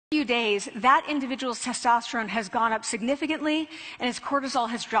few days, that individual's testosterone has gone up significantly and his cortisol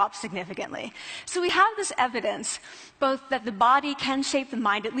has dropped significantly. So we have this evidence, both that the body can shape the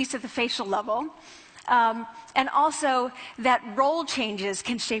mind, at least at the facial level, and also that role changes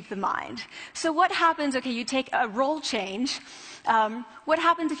can shape the mind. So what happens, okay, you take a role change, what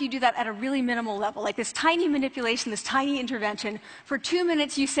happens if you do that at a really minimal level, like this tiny manipulation, this tiny intervention? For 2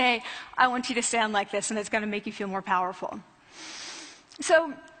 minutes you say, I want you to stand like this, and it's going to make you feel more powerful.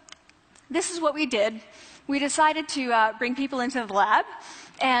 So this is what we did. We decided to bring people into the lab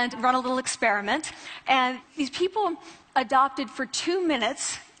and run a little experiment. And these people adopted for 2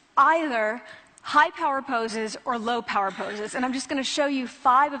 minutes either high power poses or low power poses. And I'm just going to show you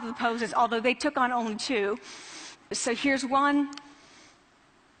 5 of the poses, although they took on only 2. So here's one,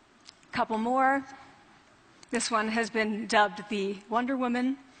 a couple more. This one has been dubbed the Wonder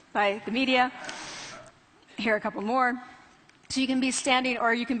Woman by the media. Here are a couple more. So you can be standing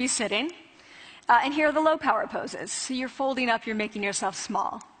or you can be sitting. And here are the low power poses. So you're folding up, you're making yourself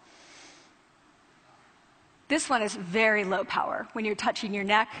small. This one is very low power. When you're touching your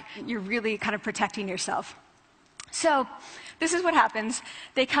neck, you're really kind of protecting yourself. So this is what happens.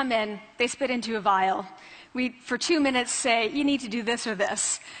 They come in, they spit into a vial. We, for 2 minutes, say, you need to do this or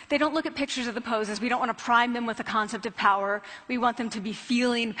this. They don't look at pictures of the poses. We don't want to prime them with the concept of power. We want them to be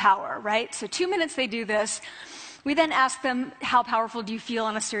feeling power, right? So 2 minutes they do this. We then ask them, how powerful do you feel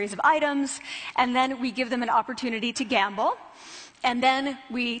on a series of items? And then we give them an opportunity to gamble. And then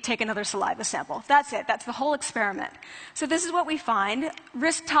we take another saliva sample. That's it. That's the whole experiment. So this is what we find.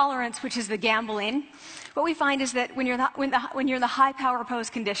 Risk tolerance, which is the gambling. What we find is that when you're in the high power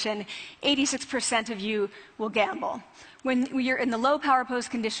pose condition, 86% of you will gamble. When you're in the low power pose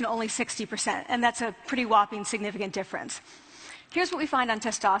condition, only 60%. And that's a pretty whopping significant difference. Here's what we find on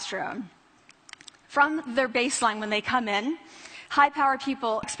testosterone. From their baseline when they come in, high power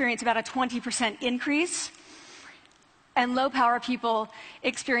people experience about a 20% increase. And low-power people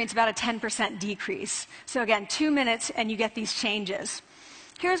experience about a 10% decrease. So again, 2 minutes and you get these changes.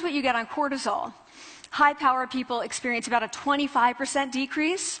 Here's what you get on cortisol. High-power people experience about a 25%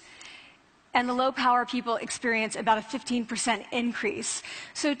 decrease, and the low-power people experience about a 15% increase.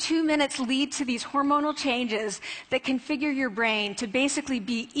 So 2 minutes lead to these hormonal changes that configure your brain to basically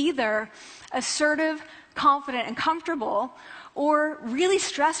be either assertive, confident, and comfortable, or really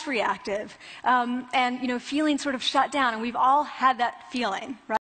stress reactive, and feeling sort of shut down. And we've all had that feeling, right?